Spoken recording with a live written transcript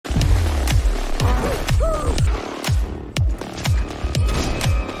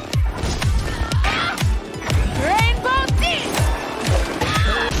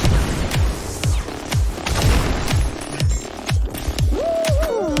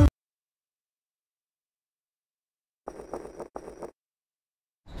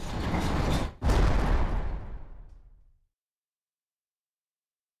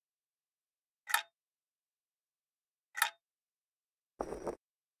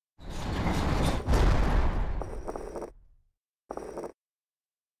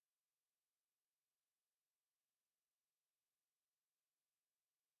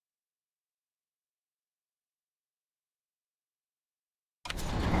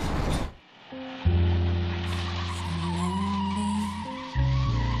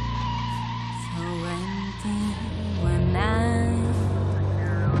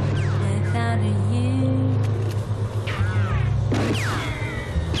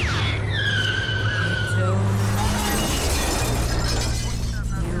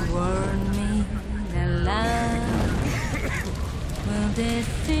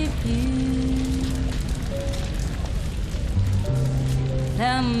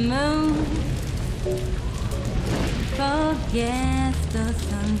The moon forgets the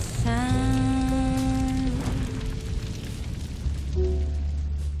sunshine.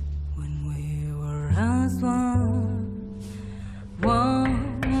 When we were as one,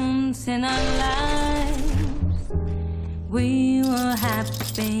 once in our lives, we were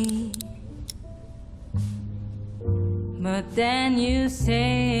happy. But then you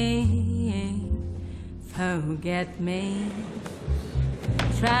say, forget me.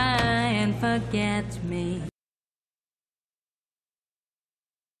 Try and forget me.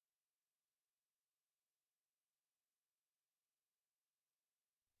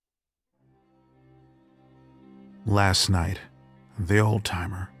 Last night, the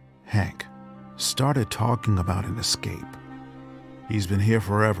old-timer, Hank, started talking about an escape. He's been here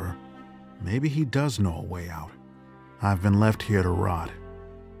forever. Maybe he does know a way out. I've been left here to rot.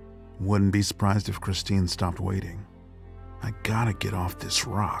 Wouldn't be surprised if Christine stopped waiting. I gotta get off this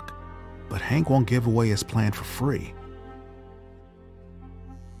rock, but Hank won't give away his plan for free.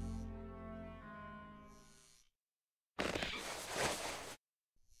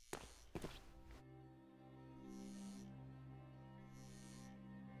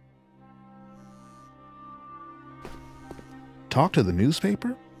 Talk to the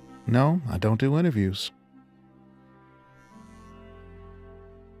newspaper? No, I don't do interviews.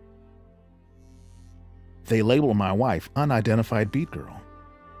 They label my wife unidentified beat girl.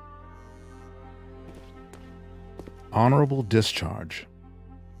 Honorable discharge.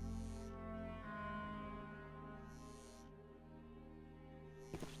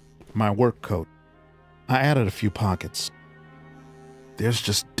 My work coat. I added a few pockets. There's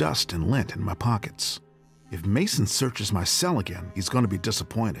just dust and lint in my pockets. If Mason searches my cell again, he's going to be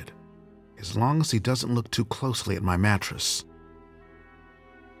disappointed. As long as he doesn't look too closely at my mattress.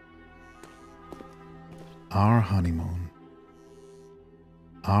 Our honeymoon.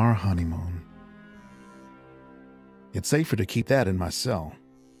 Our honeymoon. It's safer to keep that in my cell.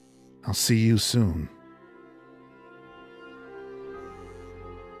 I'll see you soon.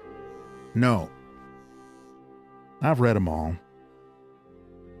 No. I've read them all.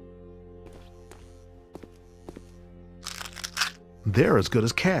 They're as good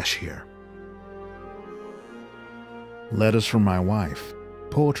as cash here. Letters from my wife.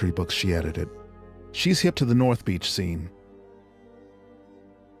 Poetry books she edited. She's hip to the North Beach scene.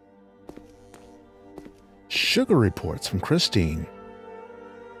 Sugar reports from Christine.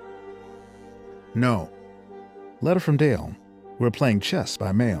 No. Letter from Dale. We're playing chess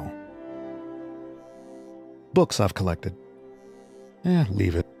by mail. Books I've collected.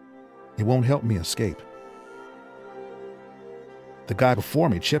 Leave it. It won't help me escape. The guy before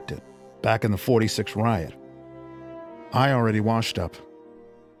me chipped it, back in the '46 riot. I already washed up.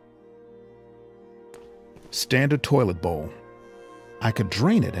 Standard toilet bowl. I could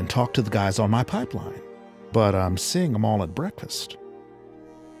drain it and talk to the guys on my pipeline, but I'm seeing them all at breakfast.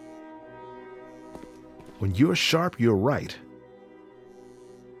 When you're sharp, you're right.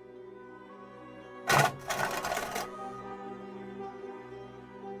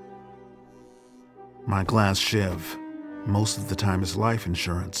 My glass shiv. Most of the time is life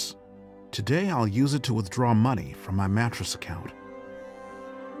insurance. Today I'll use it to withdraw money from my mattress account.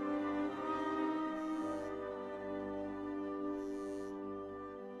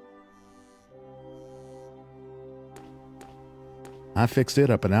 I fixed it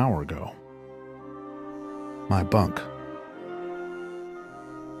up an hour ago. My bunk.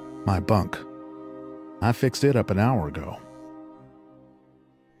 My bunk. I fixed it up an hour ago.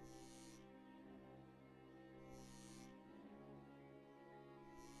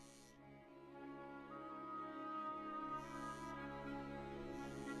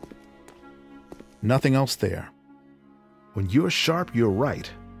 Nothing else there. When you're sharp, you're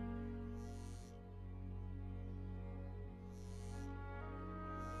right.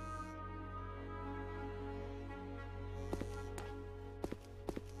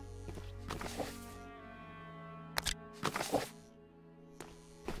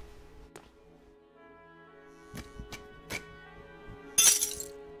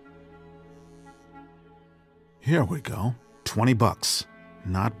 Here we go. 20 bucks.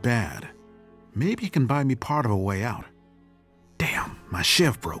 Not bad. Maybe you can buy me part of a way out. Damn, my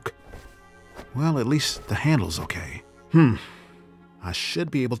shiv broke. Well, at least the handle's okay. I should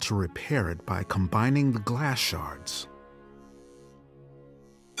be able to repair it by combining the glass shards.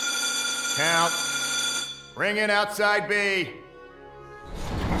 Count. Bring in outside B.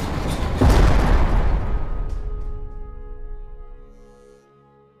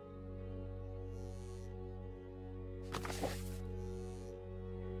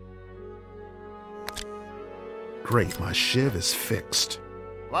 Great, my shiv is fixed.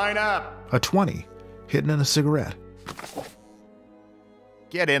 Line up. A 20, hidden in a cigarette.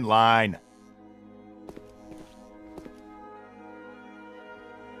 Get in line.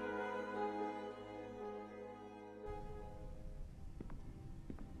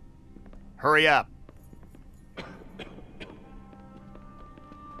 Hurry up.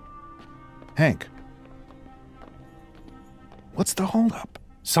 Hank. What's the holdup?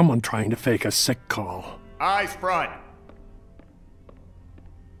 Someone trying to fake a sick call. Eyes front.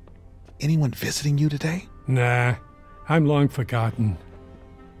 Anyone visiting you today? Nah, I'm long forgotten.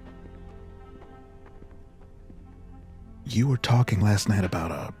 You were talking last night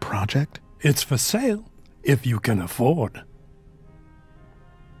about a project? It's for sale, if you can afford.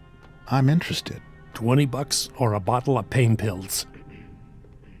 I'm interested. $20 or a bottle of pain pills.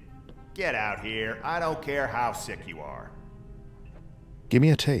 Get out here. I don't care how sick you are. Give me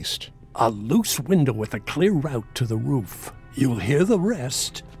a taste. A loose window with a clear route to the roof. You'll hear the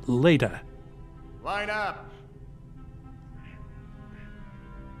rest later. Line up.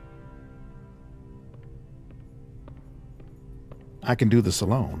 I can do this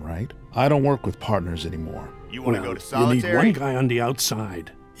alone, right? I don't work with partners anymore. You want to go to You solitary? need one guy on the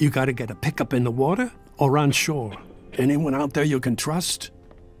outside. You gotta get a pickup in the water or on shore. Anyone out there you can trust?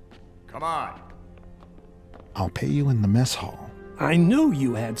 Come on. I'll pay you in the mess hall. I knew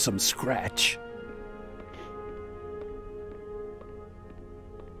you had some scratch.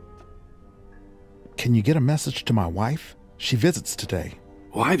 Can you get a message to my wife? She visits today.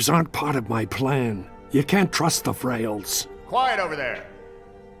 Wives aren't part of my plan. You can't trust the frails. Quiet over there.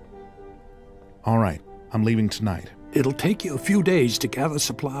 All right, I'm leaving tonight. It'll take you a few days to gather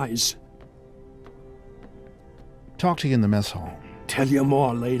supplies. Talk to you in the mess hall. Tell you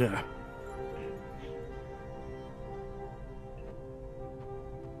more later.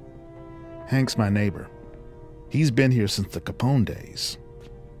 Hank's my neighbor. He's been here since the Capone days.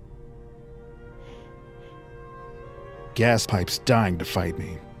 Gas pipe's dying to fight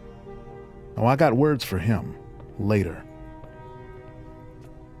me. Oh, I got words for him. Later.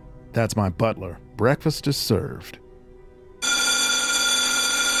 That's my butler. Breakfast is served.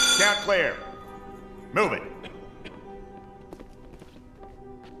 Count clear. Move it.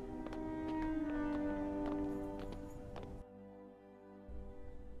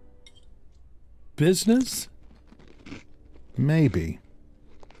 Business? Maybe.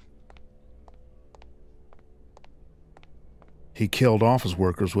 He killed office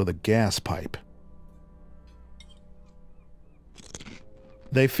workers with a gas pipe.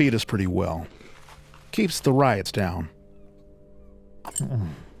 They feed us pretty well. Keeps the riots down.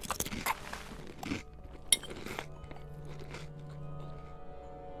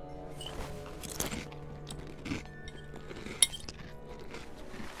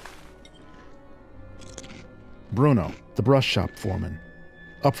 Bruno, the brush shop foreman,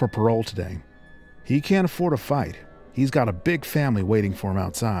 up for parole today. He can't afford a fight. He's got a big family waiting for him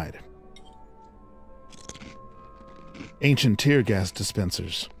outside. Ancient tear gas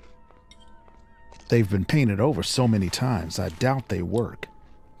dispensers. They've been painted over so many times, I doubt they work.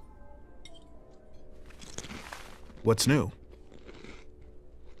 What's new?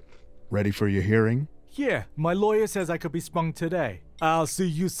 Ready for your hearing? Yeah, my lawyer says I could be sprung today. I'll see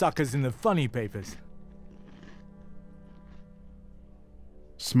you suckers in the funny papers.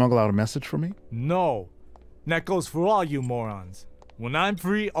 Smuggle out a message for me? No. That goes for all you morons. When I'm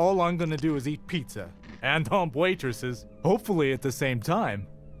free, all I'm gonna do is eat pizza. And hump waitresses. Hopefully at the same time.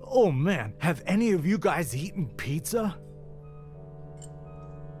 Oh man, have any of you guys eaten pizza?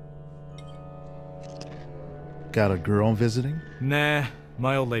 Got a girl visiting? Nah,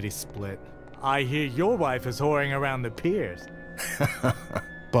 my old lady's split. I hear your wife is whoring around the piers.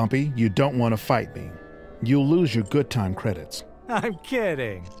 Bumpy, you don't want to fight me. You'll lose your good time credits. I'm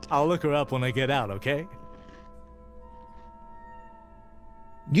kidding. I'll look her up when I get out, okay?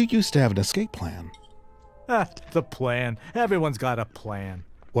 You used to have an escape plan. The plan. Everyone's got a plan.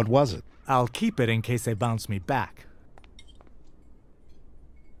 What was it? I'll keep it in case they bounce me back.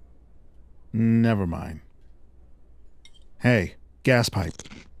 Never mind. Hey, gas pipe.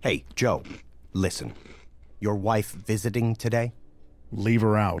 Hey, Joe, listen. Your wife visiting today? Leave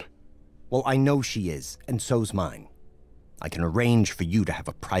her out. Well, I know she is, and so's mine. I can arrange for you to have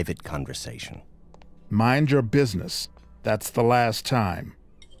a private conversation. Mind your business. That's the last time.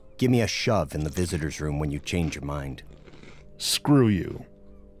 Give me a shove in the visitor's room when you change your mind. Screw you.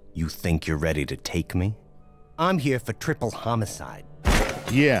 You think you're ready to take me? I'm here for triple homicide.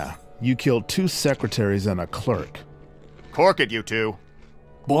 Yeah, you killed 2 secretaries and a clerk. Cork it, you two.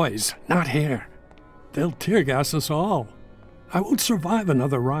 Boys, not here. They'll tear gas us all. I won't survive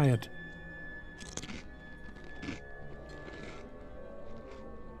another riot.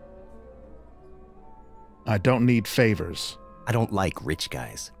 I don't need favors. I don't like rich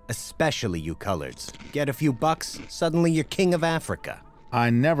guys, especially you coloreds. Get a few bucks, suddenly you're king of Africa. I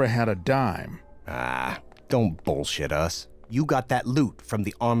never had a dime. Ah, don't bullshit us. You got that loot from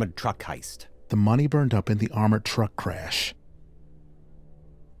the armored truck heist. The money burned up in the armored truck crash.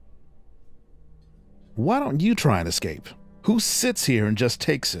 Why don't you try and escape? Who sits here and just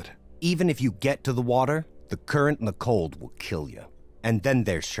takes it? Even if you get to the water, the current and the cold will kill you. And then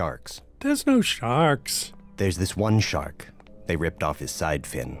there's sharks. There's no sharks. There's this one shark. They ripped off his side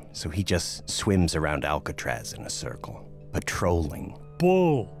fin, so he just swims around Alcatraz in a circle, patrolling.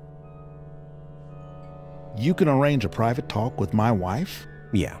 Bull. You can arrange a private talk with my wife?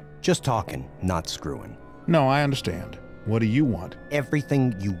 Yeah, just talking, not screwing. No, I understand. What do you want?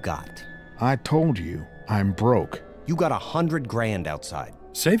 Everything you got. I told you, I'm broke. You got 100 grand outside.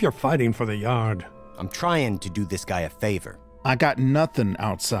 Save your fighting for the yard. I'm trying to do this guy a favor. I got nothing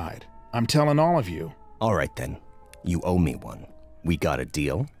outside. I'm telling all of you. All right then, you owe me one. We got a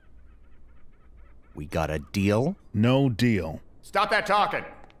deal? We got a deal? No deal. Stop that talking!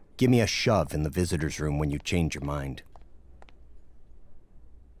 Give me a shove in the visitor's room when you change your mind.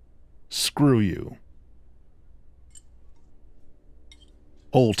 Screw you.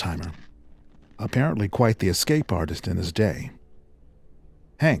 Old-timer. Apparently quite the escape artist in his day.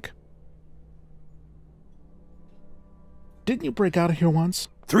 Hank. Didn't you break out of here once?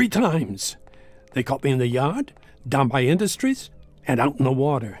 3 times. They caught me in the yard, down by Industries, and out in the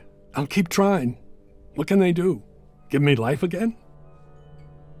water. I'll keep trying. What can they do? Give me life again?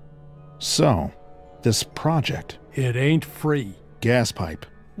 So, this project. It ain't free. Gas pipe.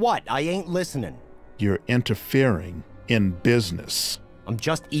 What? I ain't listening. You're interfering in business. I'm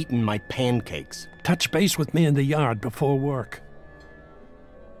just eating my pancakes. Touch base with me in the yard before work.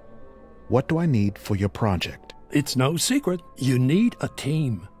 What do I need for your project? It's no secret. You need a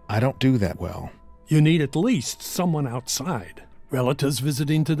team. I don't do that well. You need at least someone outside. Relatives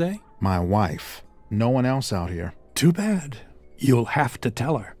visiting today? My wife. No one else out here. Too bad. You'll have to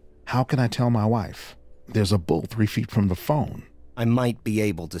tell her. How can I tell my wife? There's a bull 3 feet from the phone. I might be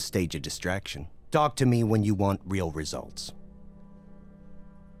able to stage a distraction. Talk to me when you want real results.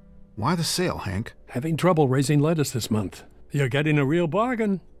 Why the sale, Hank? Having trouble raising lettuce this month. You're getting a real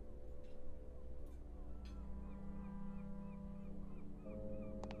bargain.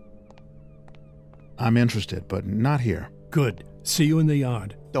 I'm interested, but not here. Good. See you in the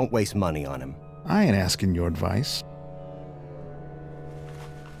yard. Don't waste money on him. I ain't asking your advice.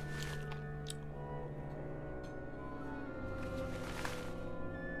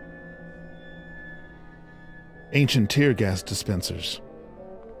 Ancient tear gas dispensers.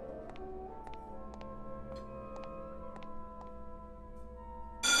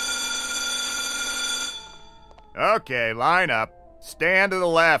 Okay, line up. Stand to the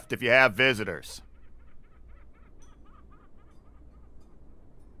left if you have visitors.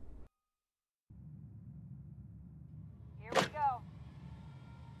 Here we go.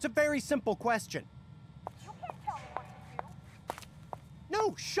 It's a very simple question. You can't tell me what to do.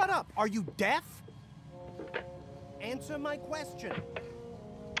 No, shut up! Are you deaf? Answer my question.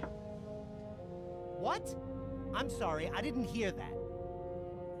 What? I'm sorry, I didn't hear that.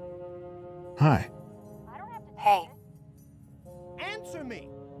 Hi. I don't have to. Hey. Answer me!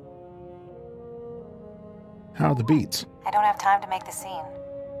 How are the beats? I don't have time to make the scene.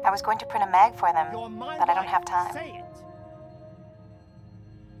 I was going to print a mag for them, You're my but I don't wife. have time. Say it!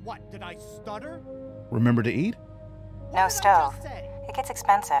 What, did I stutter? Remember to eat? What No did I stove. just say? It gets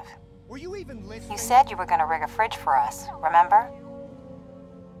expensive. Were you even listening? You said you were going to rig a fridge for us, remember?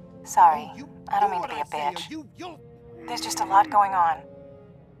 Sorry, You I don't do mean to what be a I say, or bitch. you'll... There's just a lot going on.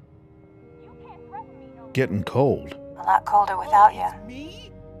 You can't threaten me no more. Getting cold. A lot colder without you. It's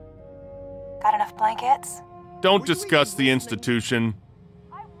me? Got enough blankets? Don't discuss the institution.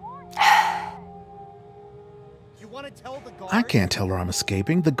 I warned you. You want to tell the guards? I can't tell her I'm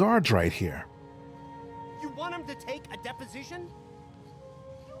escaping. The guard's right here. You want him to take a deposition?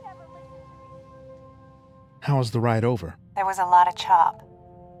 You never listened to me. How was the ride over? There was a lot of chop.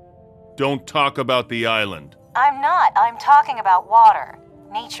 Don't talk about the island. I'm not. I'm talking about water.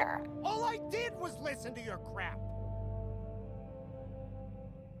 Nature. All I did was listen to your crap.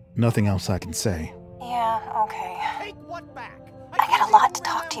 Nothing else I can say. Yeah, okay. Take what back? I got a lot to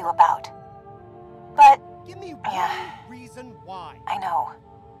talk to you about. But, Give me Yeah. one reason why. I know.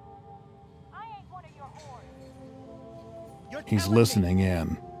 I ain't one of your whores. You're He's telling me listening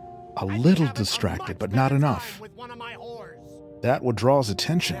in. A I'd be little having a distracted, much but not better enough. time with one of my whores. That would draw his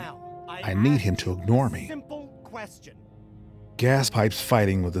attention. Now, I need him to ask you ignore a me. Simple question. Gas pipe's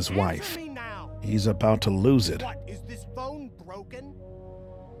fighting with his Answer wife. me now. He's about to lose it. What, is this phone broken?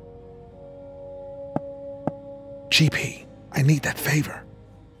 GP, I need that favor.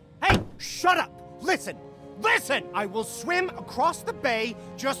 Hey, shut up! Listen! Listen! I will swim across the bay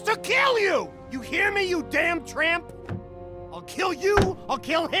just to kill you! You hear me, you damn tramp? I'll kill you, I'll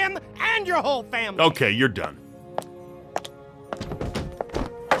kill him, and your whole family! Okay, you're done.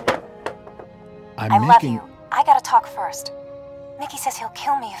 I love you. I gotta talk first. Mickey says he'll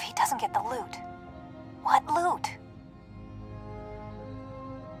kill me if he doesn't get the loot. What loot?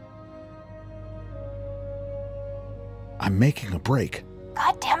 I'm making a break.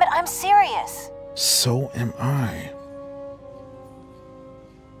 God damn it, I'm serious. So am I.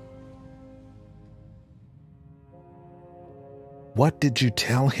 What did you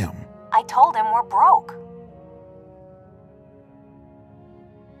tell him? I told him we're broke.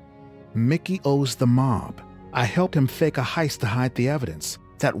 Mickey owes the mob. I helped him fake a heist to hide the evidence.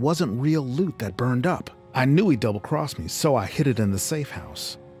 That wasn't real loot that burned up. I knew he'd double-crossed me, so I hid it in the safe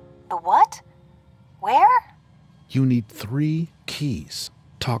house. The what? Where? You need 3 keys.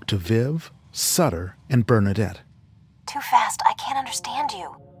 Talk to Viv, Sutter, and Bernadette. Too fast, I can't understand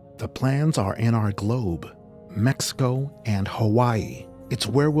you. The plans are in our globe. Mexico and Hawaii. It's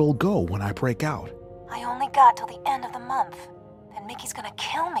where we'll go when I break out. I only got till the end of the month. Then Mickey's gonna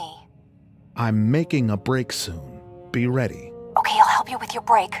kill me. I'm making a break soon. Be ready. Okay, I'll help you with your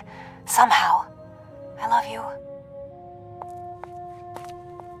break. Somehow. I love you.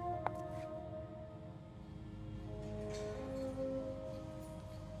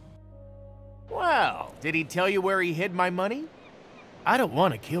 Well, did he tell you where he hid my money? I don't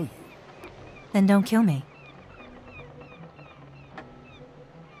want to kill you. Then don't kill me.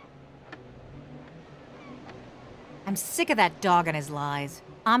 I'm sick of that dog and his lies.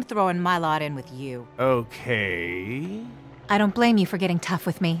 I'm throwing my lot in with you. Okay. I don't blame you for getting tough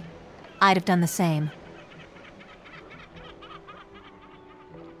with me. I'd have done the same.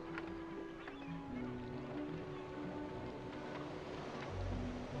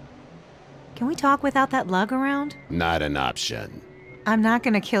 Can we talk without that lug around? Not an option. I'm not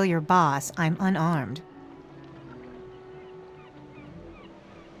gonna kill your boss. I'm unarmed.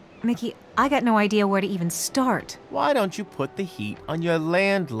 Mickey, I got no idea where to even start. Why don't you put the heat on your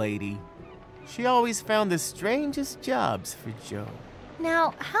landlady? She always found the strangest jobs for Joe.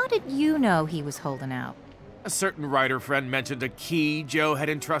 Now, how did you know he was holding out? A certain writer friend mentioned a key Joe had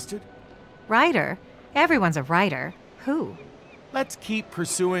entrusted. Writer? Everyone's a writer. Who? Let's keep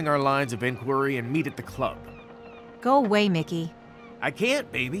pursuing our lines of inquiry and meet at the club. Go away, Mickey. I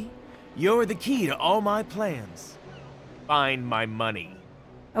can't, baby. You're the key to all my plans. Find my money.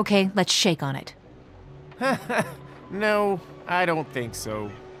 Okay, let's shake on it. No, I don't think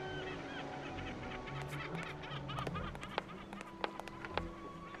so.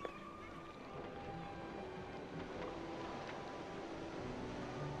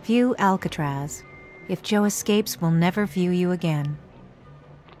 View Alcatraz. If Joe escapes, we'll never view you again.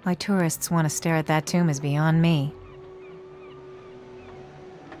 Why tourists want to stare at that tomb is beyond me.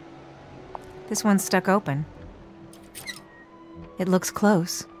 This one's stuck open. It looks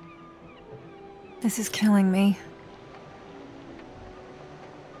close. This is killing me.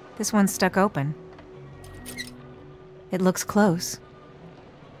 This one's stuck open. It looks close.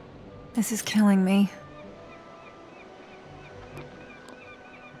 This is killing me.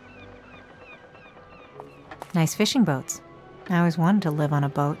 Nice fishing boats. I always wanted to live on a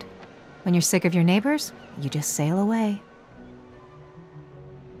boat. When you're sick of your neighbors, you just sail away.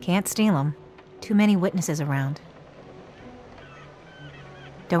 Can't steal them. Too many witnesses around.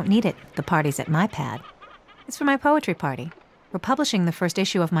 Don't need it. The party's at my pad. It's for my poetry party. We're publishing the first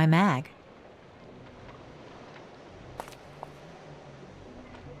issue of my mag.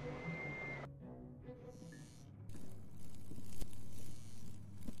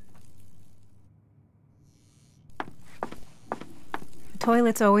 The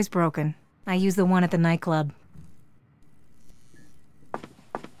toilet's always broken. I use the one at the nightclub.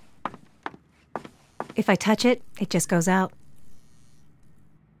 If I touch it, it just goes out.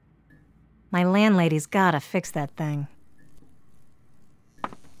 My landlady's gotta fix that thing.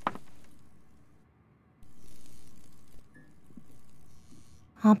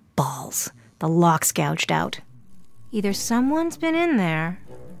 Oh, balls. The lock's gouged out. Either someone's been in there,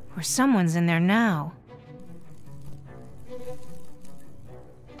 or someone's in there now.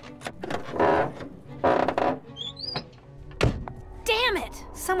 Damn it!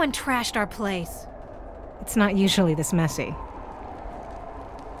 Someone trashed our place. It's not usually this messy.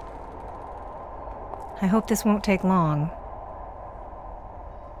 I hope this won't take long.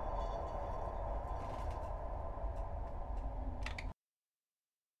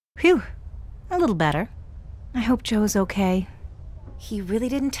 Phew, a little better. I hope Joe's okay. He really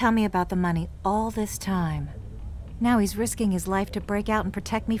didn't tell me about the money all this time. Now he's risking his life to break out and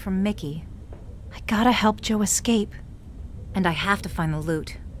protect me from Mickey. I gotta help Joe escape. And I have to find the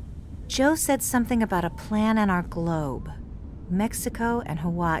loot. Joe said something about a plan on our globe. Mexico and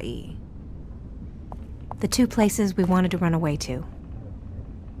Hawaii. The two places we wanted to run away to.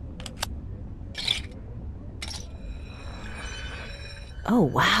 Oh,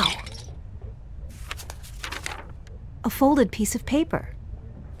 wow. A folded piece of paper.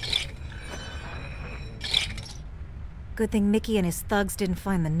 Good thing Mickey and his thugs didn't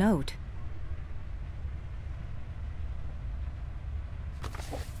find the note.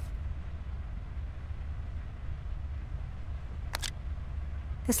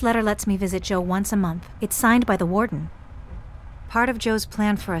 This letter lets me visit Joe once a month. It's signed by the warden. Part of Joe's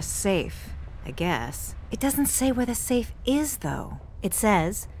plan for a safe, I guess. It doesn't say where the safe is, though. It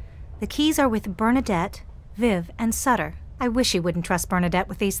says, the keys are with Bernadette, Viv, and Sutter. I wish he wouldn't trust Bernadette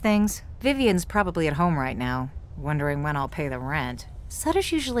with these things. Vivian's probably at home right now, wondering when I'll pay the rent.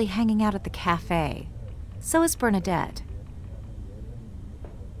 Sutter's usually hanging out at the cafe. So is Bernadette.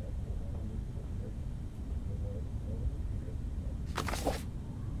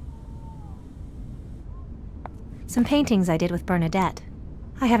 Some paintings I did with Bernadette.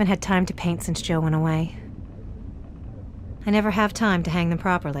 I haven't had time to paint since Joe went away. I never have time to hang them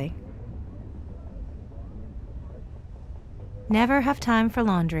properly. Never have time for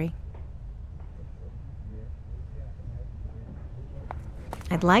laundry.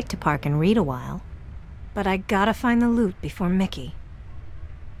 I'd like to park and read a while, but I gotta find the loot before Mickey.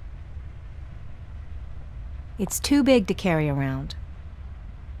 It's too big to carry around.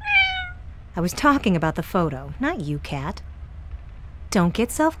 I was talking about the photo, not you, Cat. Don't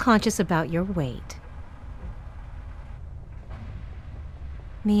get self-conscious about your weight.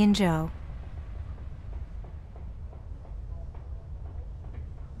 Me and Joe.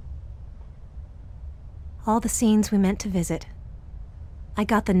 All the scenes we meant to visit. I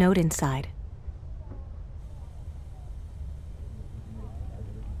got the note inside.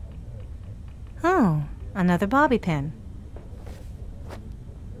 Oh, another bobby pin.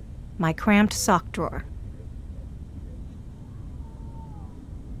 My cramped sock drawer.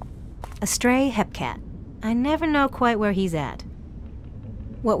 A stray hepcat. I never know quite where he's at.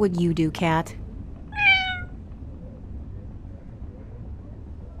 What would you do, Cat?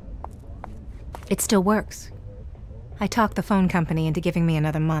 It still works. I talked the phone company into giving me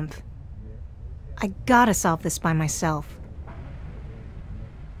another month. I gotta solve this by myself.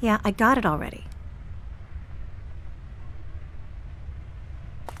 Yeah, I got it already.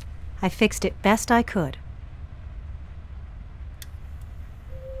 I fixed it best I could.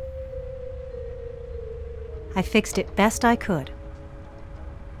 I fixed it best I could.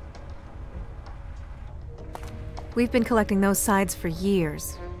 We've been collecting those sides for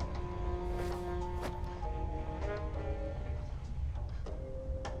years.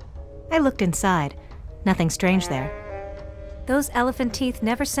 I looked inside. Nothing strange there. Those elephant teeth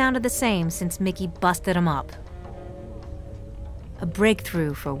never sounded the same since Mickey busted them up. A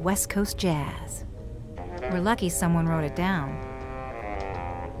breakthrough for West Coast jazz. We're lucky someone wrote it down.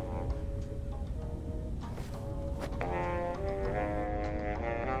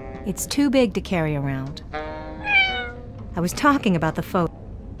 It's too big to carry around. I was talking about the photo.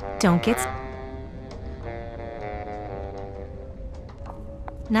 Don't get...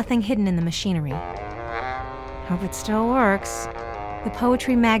 Nothing hidden in the machinery. Hope it still works. The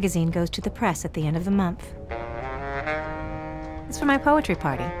poetry magazine goes to the press at the end of the month. It's for my poetry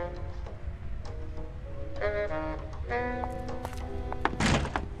party.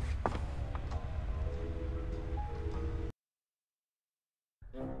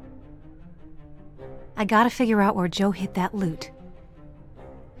 I gotta figure out where Joe hid that loot.